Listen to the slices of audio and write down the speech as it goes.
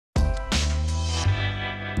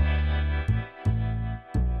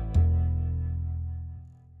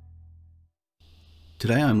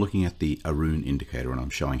Today I'm looking at the Aroon indicator and I'm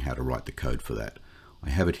showing how to write the code for that. I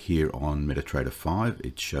have it here on Metatrader 5.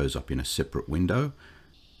 It shows up in a separate window.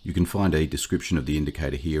 You can find a description of the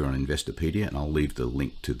indicator here on Investopedia, and I'll leave the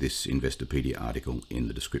link to this Investopedia article in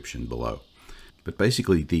the description below. But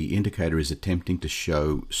basically the indicator is attempting to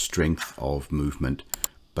show strength of movement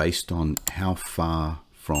based on how far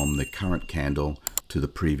from the current candle to the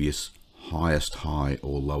previous highest high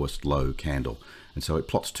or lowest low candle. And so it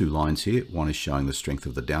plots two lines here. One is showing the strength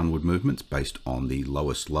of the downward movements based on the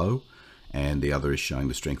lowest low, and the other is showing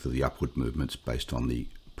the strength of the upward movements based on the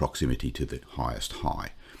proximity to the highest high.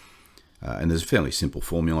 And there's a fairly simple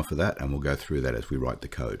formula for that, and we'll go through that as we write the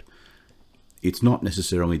code. It's not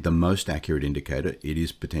necessarily the most accurate indicator. It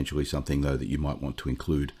is potentially something though that you might want to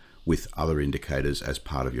include with other indicators as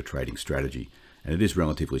part of your trading strategy. And it is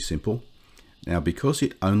relatively simple. Now, because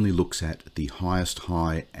it only looks at the highest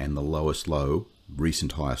high and the lowest low,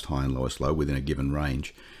 recent highest high and lowest low within a given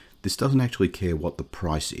range, this doesn't actually care what the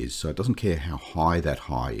price is. So it doesn't care how high that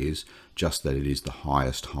high is, just that it is the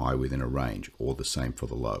highest high within a range, or the same for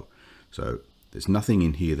the low. So there's nothing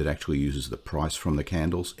in here that actually uses the price from the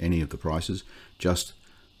candles, any of the prices, just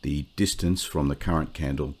the distance from the current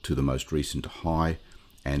candle to the most recent high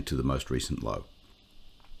and to the most recent low.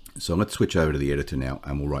 So let's switch over to the editor now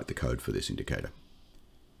and we'll write the code for this indicator.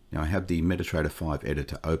 Now I have the Metatrader 5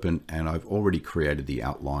 editor open and I've already created the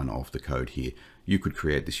outline of the code here. You could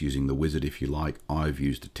create this using the wizard if you like. I've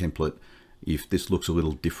used a template. If this looks a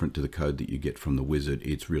little different to the code that you get from the wizard,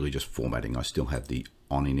 it's really just formatting. I still have the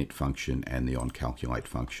onInit function and the onCalculate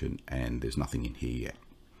function, and there's nothing in here yet.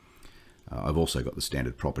 I've also got the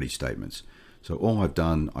standard property statements. So all I've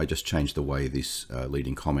done, I just changed the way this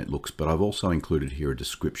leading comment looks, but I've also included here a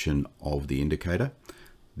description of the indicator.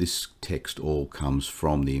 This text all comes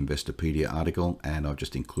from the Investopedia article, and I've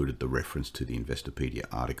just included the reference to the Investopedia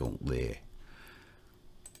article there.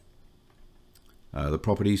 The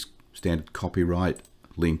properties, standard copyright,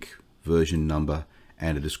 link, version number,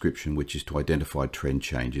 and a description which is to identify trend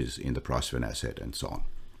changes in the price of an asset and so on.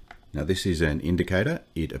 Now this is an indicator.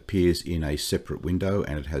 It appears in a separate window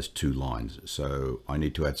and it has two lines. So I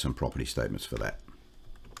need to add some property statements for that.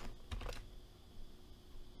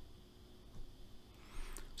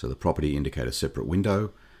 So the property indicator separate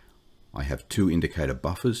window. I have two indicator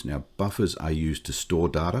buffers. Now buffers are used to store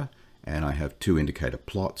data, and I have two indicator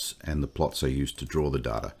plots, and the plots are used to draw the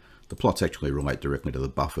data. The plots actually relate directly to the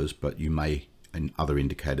buffers, but you may in other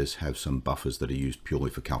indicators have some buffers that are used purely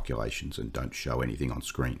for calculations and don't show anything on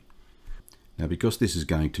screen. Now because this is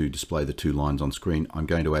going to display the two lines on screen, I'm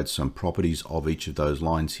going to add some properties of each of those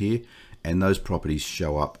lines here, and those properties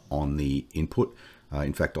show up on the input.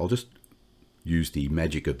 In fact, I'll just use the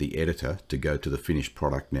magic of the editor to go to the finished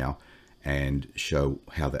product now and show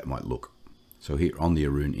how that might look. So here on the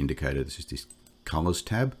Aroon indicator, this is this colors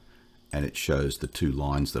tab, and it shows the two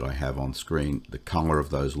lines that I have on screen, the color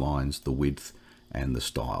of those lines, the width, and the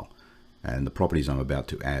style. And the properties I'm about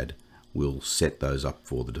to add will set those up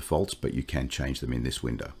for the defaults, but you can change them in this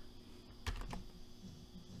window.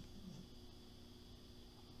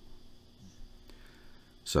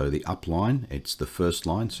 So the up line, it's the first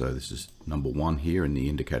line. So this is number 1 here in the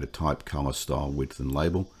indicator type, color, style, width, and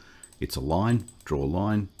label. It's a line, draw a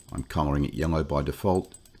line. I'm coloring it yellow by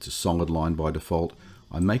default. It's a solid line by default.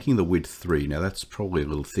 I'm making the width 3. Now that's probably a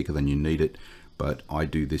little thicker than you need it, but I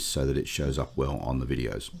do this so that it shows up well on the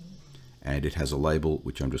videos. And it has a label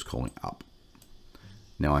which I'm just calling up.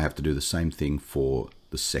 Now I have to do the same thing for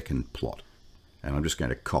the second plot, and I'm just going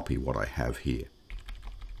to copy what I have here.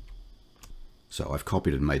 So I've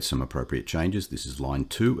copied and made some appropriate changes. This is line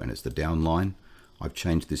 2 and it's the down line. I've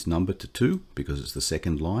changed this number to 2 because it's the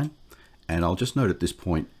second line. And I'll just note at this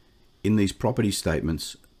point, in these property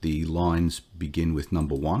statements, the lines begin with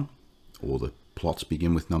number 1, or the plots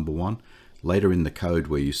begin with number 1. Later in the code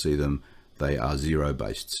where you see them, they are 0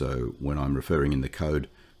 based. So when I'm referring in the code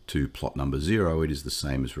to plot number 0, it is the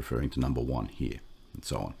same as referring to number 1 here, and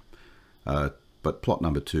so on. But plot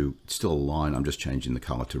number 2, it's still a line. I'm just changing the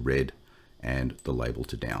color to red and the label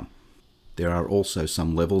to down. There are also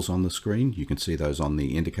some levels on the screen. You can see those on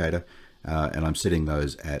the indicator, and I'm setting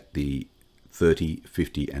those at the 30,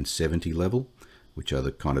 50, and 70 level, which are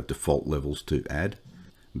the kind of default levels to add.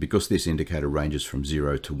 Because this indicator ranges from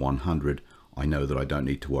 0 to 100, I know that I don't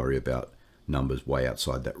need to worry about numbers way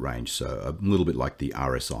outside that range. So a little bit like the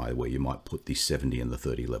RSI, where you might put the 70 and the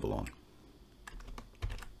 30 level on.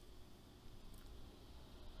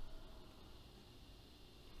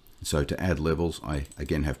 So to add levels, I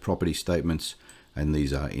again have property statements, and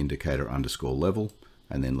these are indicator underscore level,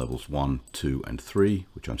 and then levels 1, 2, and 3,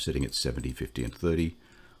 which I'm setting at 70, 50, and 30.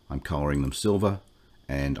 I'm coloring them silver,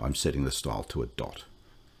 and I'm setting the style to a dot.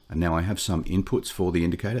 And now I have some inputs for the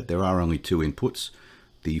indicator. There are only two inputs.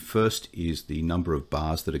 The first is the number of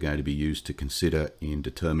bars that are going to be used to consider in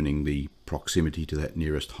determining the proximity to that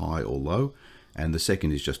nearest high or low. And the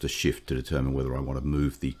second is just a shift to determine whether I want to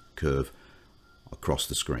move the curve across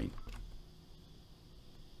the screen.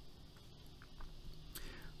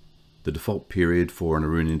 The default period for an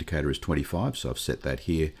Aroon indicator is 25, so I've set that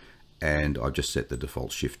here, and I've just set the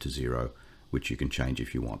default shift to 0, which you can change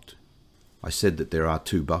if you want. I said that there are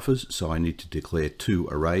two buffers, so I need to declare two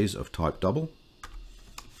arrays of type double.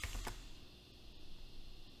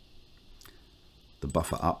 The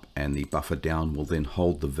buffer up and the buffer down will then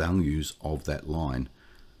hold the values of that line.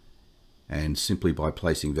 And simply by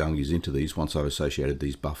placing values into these, once I've associated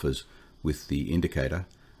these buffers with the indicator,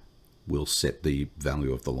 we'll set the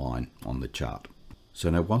value of the line on the chart. So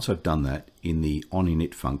now once I've done that, in the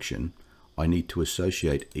onInit function, I need to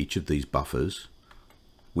associate each of these buffers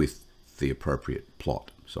with the appropriate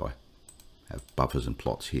plot. So I have buffers and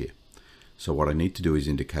plots here. So what I need to do is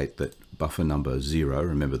indicate that buffer number 0,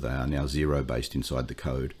 remember they are now 0 based inside the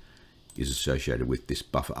code, is associated with this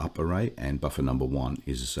buffer up array, and buffer number 1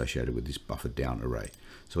 is associated with this buffer down array.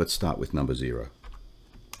 So let's start with number 0.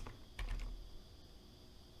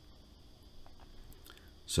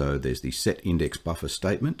 So there's the set index buffer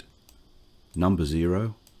statement. Number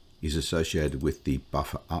 0 is associated with the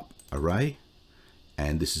buffer up array,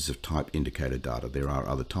 and this is of type indicator data. There are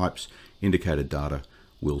other types. Indicator data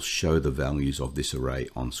will show the values of this array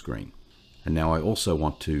on screen. And now I also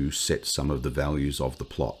want to set some of the values of the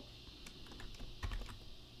plot.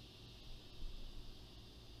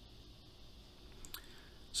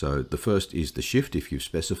 So the first is the shift if you've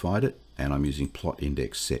specified it, and I'm using plot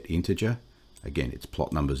index set integer. Again, it's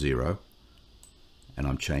plot number 0, and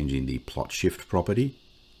I'm changing the plot shift property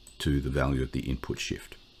to the value of the input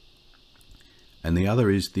shift. And the other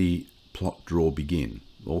is the plot draw begin,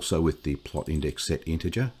 also with the plot index set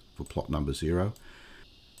integer for plot number 0.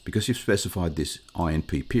 Because you've specified this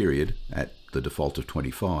INP period at the default of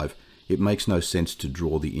 25, it makes no sense to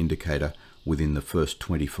draw the indicator within the first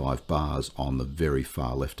 25 bars on the very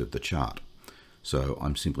far left of the chart. So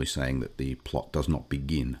I'm simply saying that the plot does not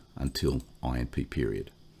begin until INP period.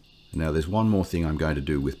 Now there's one more thing I'm going to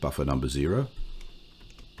do with buffer number 0.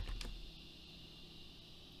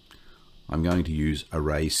 I'm going to use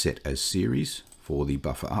array set as series for the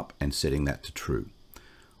buffer up and setting that to true.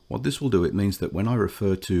 What this will do, it means that when I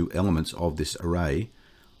refer to elements of this array,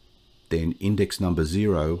 then index number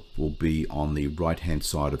 0 will be on the right hand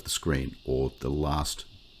side of the screen, or the last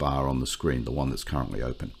bar on the screen, the one that's currently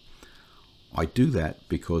open. I do that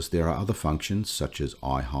because there are other functions such as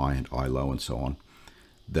iHigh and iLow and so on,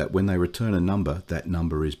 that when they return a number, that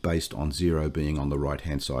number is based on 0 being on the right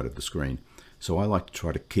hand side of the screen. So I like to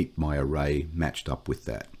try to keep my array matched up with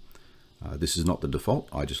that. This is not the default,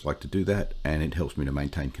 I just like to do that, and it helps me to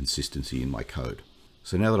maintain consistency in my code.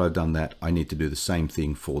 So now that I've done that, I need to do the same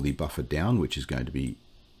thing for the buffer down, which is going to be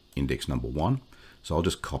index number 1. So I'll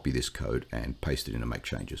just copy this code and paste it in and make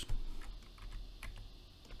changes.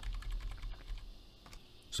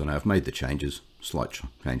 So now I've made the changes, slight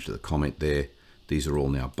change to the comment there. These are all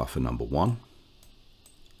now buffer number 1.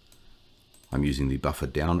 I'm using the buffer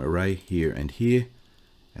down array here,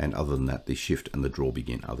 and other than that, the shift and the draw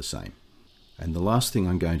begin are the same. And the last thing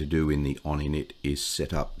I'm going to do in the onInit is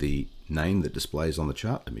set up the name that displays on the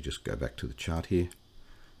chart. Let me just go back to the chart here.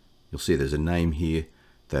 You'll see there's a name here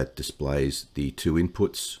that displays the two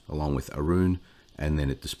inputs along with Aroon, and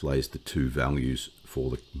then it displays the two values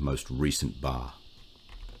for the most recent bar.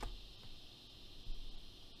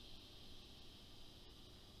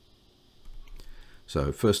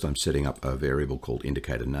 So first I'm setting up a variable called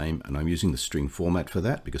indicator name, and I'm using the string format for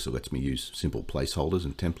that because it lets me use simple placeholders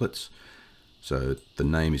and templates. So the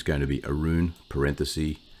name is going to be Aroon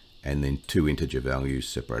parenthesis and then two integer values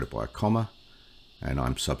separated by a comma, and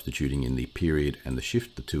I'm substituting in the period and the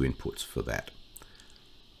shift, the two inputs for that.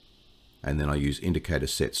 And then I use indicator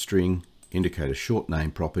set string, indicator short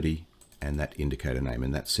name property, and that indicator name,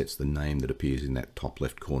 and that sets the name that appears in that top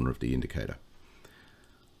left corner of the indicator.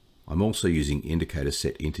 I'm also using indicator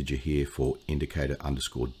set integer here for indicator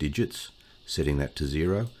underscore digits, setting that to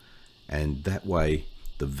 0, and that way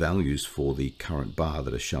the values for the current bar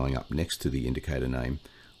that are showing up next to the indicator name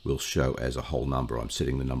will show as a whole number. I'm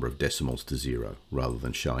setting the number of decimals to 0 rather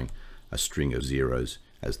than showing a string of zeros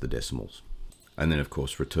as the decimals. And then of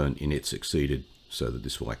course return init succeeded so that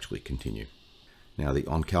this will actually continue. Now the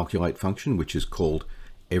onCalculate function, which is called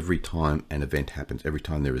every time an event happens, every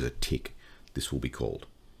time there is a tick, this will be called.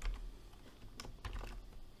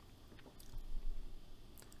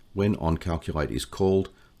 When onCalculate is called,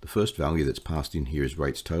 the first value that's passed in here is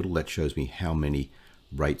rates total. That shows me how many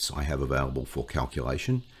rates I have available for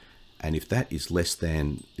calculation. And if that is less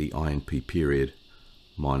than the INP period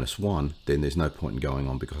minus 1, then there's no point in going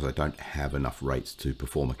on because I don't have enough rates to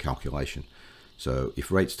perform a calculation. So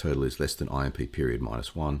if rates total is less than INP period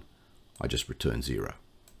minus 1, I just return 0.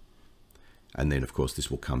 And then of course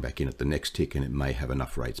this will come back in at the next tick and it may have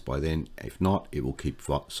enough rates by then. If not, it will keep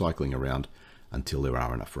cycling around until there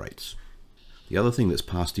are enough rates. The other thing that's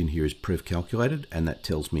passed in here is prev calculated, and that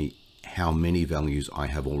tells me how many values I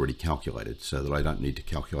have already calculated so that I don't need to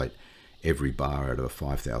calculate every bar out of a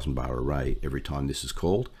 5,000 bar array every time this is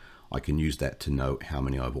called. I can use that to know how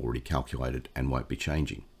many I've already calculated and won't be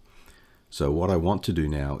changing. So what I want to do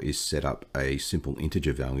now is set up a simple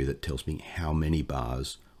integer value that tells me how many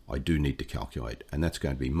bars I do need to calculate, and that's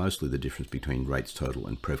going to be mostly the difference between rates total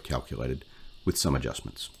and prev calculated with some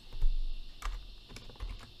adjustments.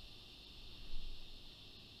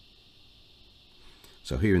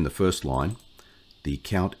 So here in the first line, the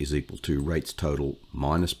count is equal to rates total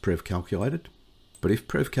minus prev calculated. But if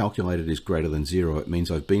prev calculated is greater than 0, it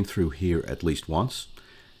means I've been through here at least once,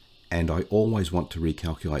 and I always want to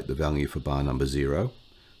recalculate the value for bar number 0.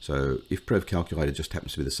 So if prev calculated just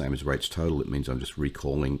happens to be the same as rates total, it means I'm just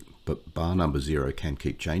recalling, but bar number 0 can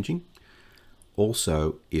keep changing.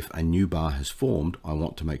 Also, if a new bar has formed, I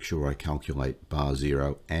want to make sure I calculate bar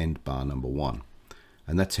 0 and bar number 1.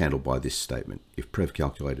 And that's handled by this statement. If prev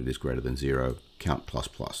calculated is greater than 0, count plus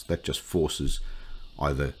plus. That just forces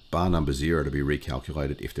either bar number 0 to be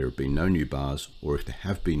recalculated if there have been no new bars, or if there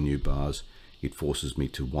have been new bars, it forces me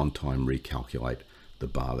to one time recalculate the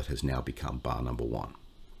bar that has now become bar number 1.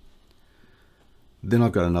 Then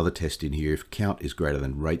I've got another test in here if count is greater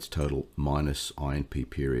than rates total minus INP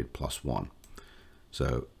period plus 1.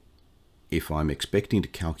 So if I'm expecting to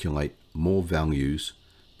calculate more values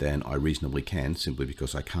than I reasonably can, simply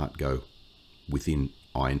because I can't go within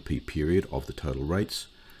INP period of the total rates,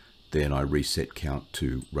 then I reset count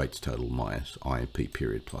to rates total minus INP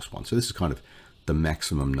period plus 1. So this is kind of the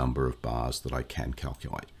maximum number of bars that I can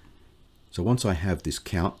calculate. So once I have this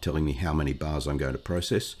count telling me how many bars I'm going to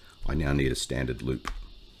process, I now need a standard loop.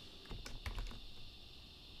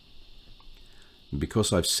 And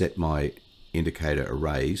because I've set my indicator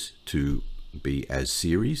arrays to be as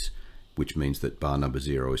series, which means that bar number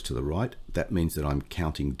 0 is to the right, that means that I'm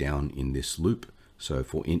counting down in this loop. So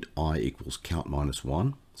for int I equals count minus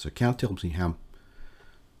 1, so count tells me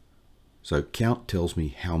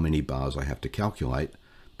how many bars I have to calculate,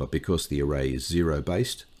 but because the array is 0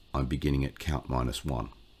 based, I'm beginning at count minus 1.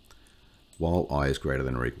 While I is greater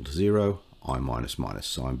than or equal to 0, I minus minus,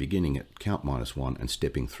 so I'm beginning at count minus 1 and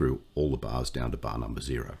stepping through all the bars down to bar number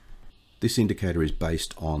 0. This indicator is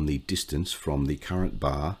based on the distance from the current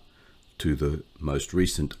bar to the most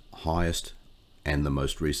recent highest and the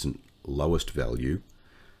most recent lowest value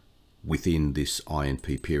within this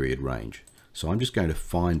INP period range. So I'm just going to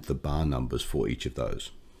find the bar numbers for each of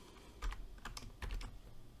those.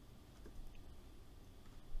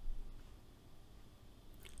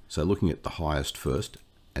 So looking at the highest first,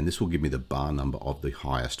 and this will give me the bar number of the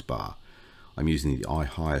highest bar. I'm using the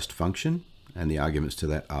iHighest function, and the arguments to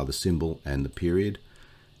that are the symbol and the period,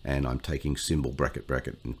 and I'm taking symbol bracket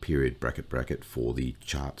bracket and period bracket bracket for the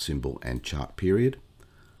chart symbol and chart period.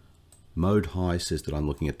 Mode high says that I'm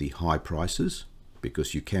looking at the high prices,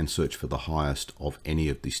 because you can search for the highest of any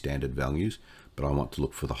of the standard values, but I want to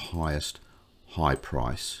look for the highest high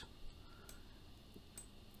price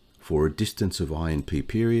for a distance of INP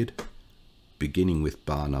period beginning with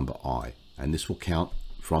bar number I, and this will count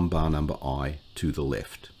from bar number I to the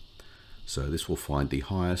left. So this will find the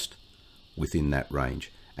highest within that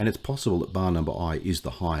range. And it's possible that bar number I is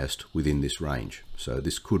the highest within this range. So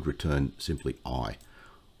this could return simply I.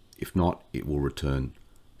 If not, it will return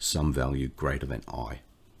some value greater than I.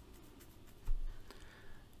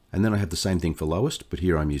 And then I have the same thing for lowest, but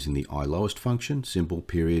here I'm using the iLowest function, symbol,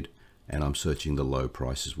 period, and I'm searching the low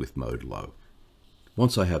prices with mode low.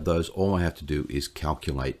 Once I have those, all I have to do is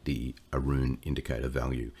calculate the Aroon indicator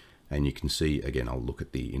value. And you can see, again, I'll look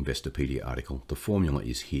at the Investopedia article. The formula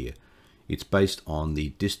is here. It's based on the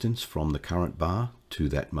distance from the current bar to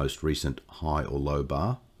that most recent high or low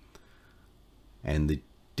bar, and the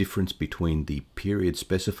difference between the period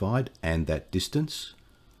specified and that distance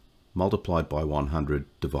multiplied by 100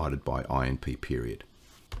 divided by INP period.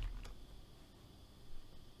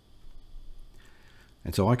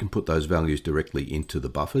 And so I can put those values directly into the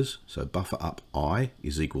buffers. So buffer up I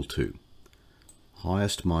is equal to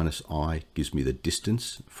highest minus I gives me the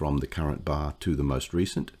distance from the current bar to the most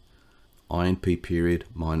recent. INP period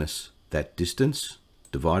minus that distance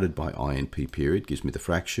divided by INP period gives me the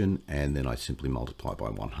fraction, and then I simply multiply by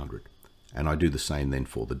 100. And I do the same then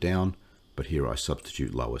for the down, but here I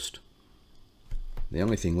substitute lowest. The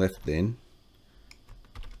only thing left then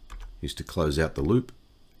is to close out the loop,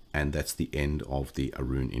 and that's the end of the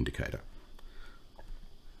Aroon indicator.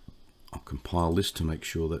 I'll compile this to make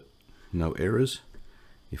sure that no errors.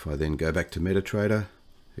 If I then go back to Metatrader,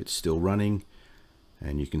 it's still running,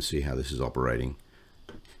 and you can see how this is operating.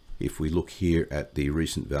 If we look here at the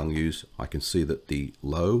recent values, I can see that the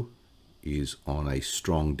low is on a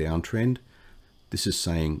strong downtrend. This is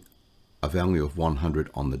saying a value of 100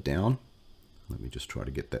 on the down. Let me just try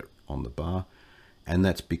to get that on the bar. And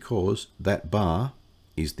that's because that bar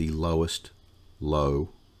is the lowest low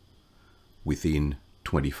within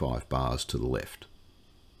 25 bars to the left.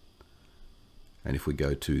 And if we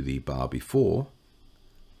go to the bar before,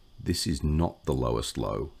 this is not the lowest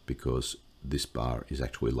low because this bar is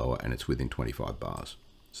actually lower and it's within 25 bars.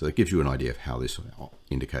 So that gives you an idea of how this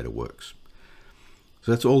indicator works.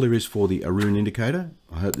 So that's all there is for the Aroon indicator.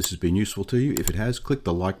 I hope this has been useful to you. If it has, click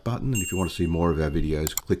the like button, and if you want to see more of our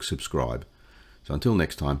videos, click subscribe. So until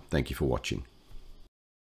next time, thank you for watching.